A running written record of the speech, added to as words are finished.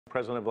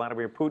President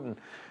Vladimir Putin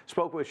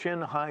spoke with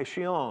Shen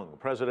Haixiong,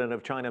 president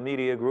of China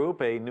Media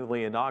Group, a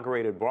newly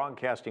inaugurated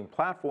broadcasting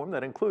platform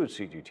that includes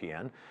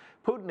CGTN.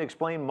 Putin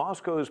explained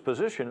Moscow's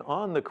position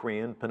on the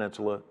Korean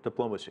Peninsula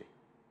diplomacy.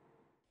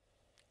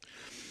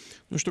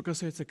 On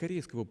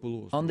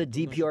the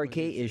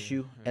DPRK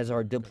issue, as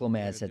our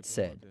diplomats had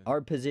said, our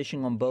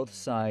position on both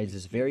sides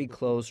is very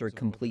close or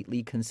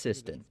completely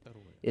consistent.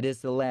 It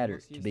is the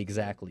latter, to be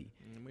exactly.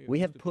 We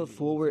have put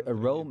forward a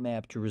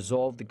roadmap to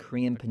resolve the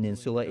Korean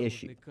Peninsula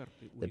issue.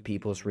 The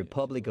People's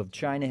Republic of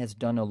China has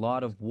done a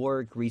lot of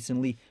work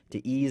recently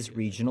to ease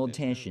regional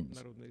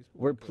tensions.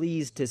 We're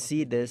pleased to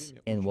see this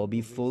and will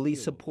be fully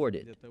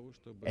supported.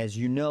 As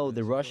you know,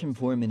 the Russian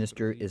foreign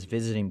minister is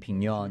visiting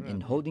Pyongyang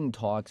and holding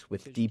talks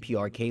with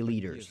DPRK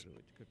leaders.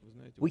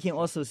 We can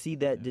also see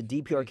that the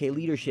DPRK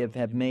leadership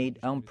have made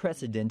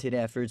unprecedented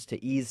efforts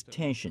to ease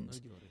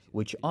tensions,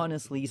 which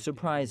honestly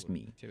surprised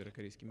me.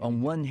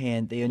 On one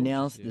hand, they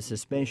announced the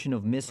suspension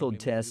of missile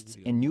tests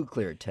and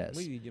nuclear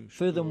tests.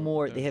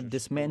 Furthermore, they have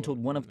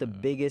dismantled one of the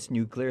biggest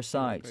nuclear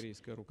sites.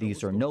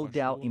 These are no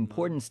doubt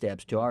important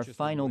steps to our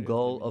final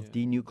goal of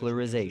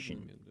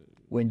denuclearization.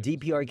 When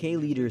DPRK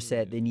leaders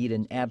said they need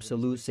an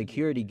absolute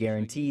security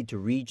guarantee to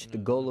reach the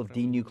goal of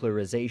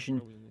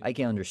denuclearization, I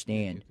can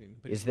understand.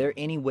 Is there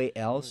any way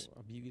else?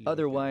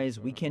 Otherwise,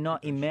 we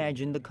cannot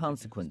imagine the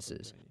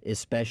consequences,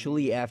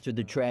 especially after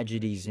the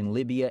tragedies in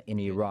Libya and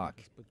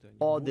Iraq.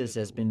 All this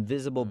has been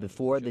visible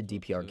before the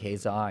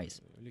DPRK's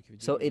eyes.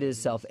 So it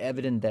is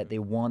self-evident that they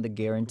want the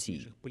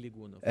guarantee.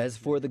 As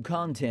for the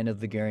content of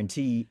the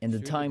guarantee and the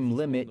time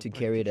limit to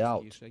carry it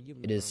out,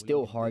 it is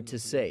still hard to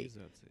say.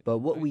 But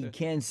what we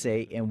can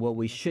say and what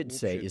we should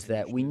say is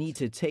that we need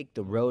to take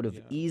the road of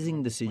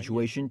easing the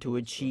situation to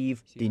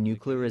achieve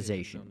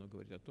denuclearization.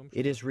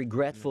 It is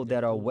regretful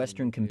that our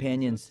Western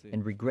companions,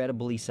 and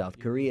regrettably South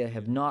Korea,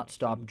 have not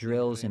stopped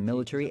drills and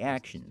military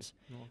actions,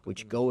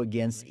 which go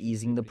against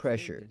easing the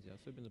pressure.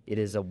 It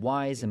is a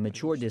wise and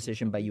mature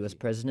decision by U.S.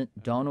 President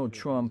Donald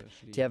Trump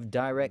to have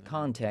direct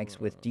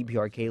contacts with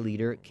DPRK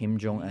leader Kim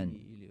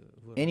Jong-un.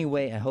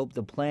 Anyway, I hope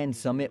the planned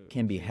summit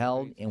can be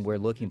held, and we're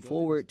looking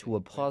forward to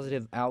a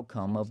positive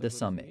outcome of the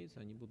summit.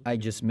 I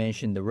just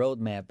mentioned the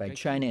roadmap by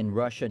China and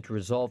Russia to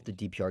resolve the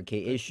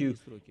DPRK issue,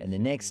 and the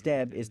next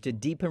step is to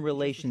deepen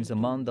relations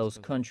among those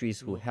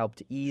countries who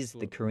helped ease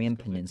the Korean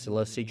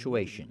Peninsula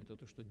situation.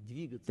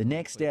 The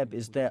next step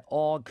is that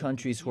all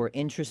countries who are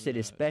interested,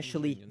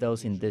 especially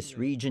those in this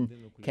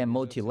region, can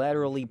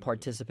multilaterally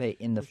participate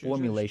in the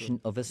formulation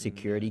of a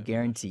security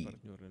guarantee.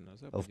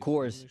 Of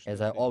course, as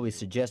I always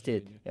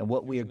suggested, and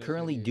what we are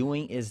currently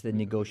doing is the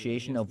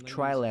negotiation of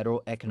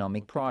trilateral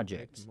economic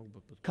projects.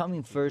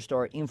 Coming first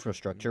are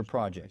infrastructure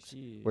projects.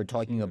 We're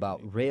talking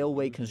about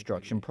railway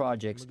construction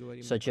projects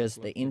such as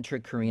the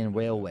Inter-Korean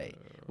Railway,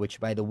 which,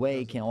 by the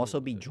way, can also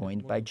be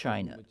joined by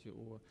China,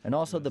 and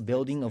also the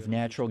building of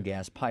natural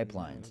gas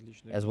pipelines,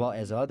 as well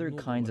as other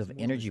kinds of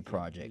energy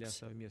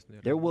projects.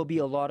 There will be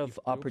a lot of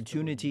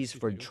opportunities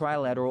for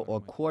trilateral or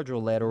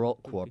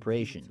quadrilateral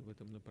cooperation.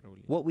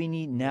 What we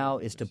need now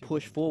is to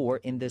push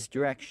forward in this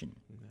direction.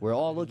 We're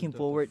all looking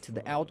forward to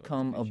the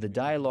outcome of the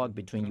dialogue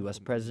between U.S.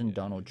 President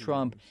Donald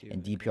Trump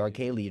and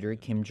DPRK leader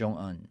Kim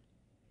Jong-un.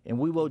 And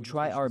we will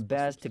try our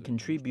best to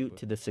contribute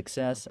to the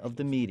success of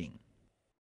the meeting.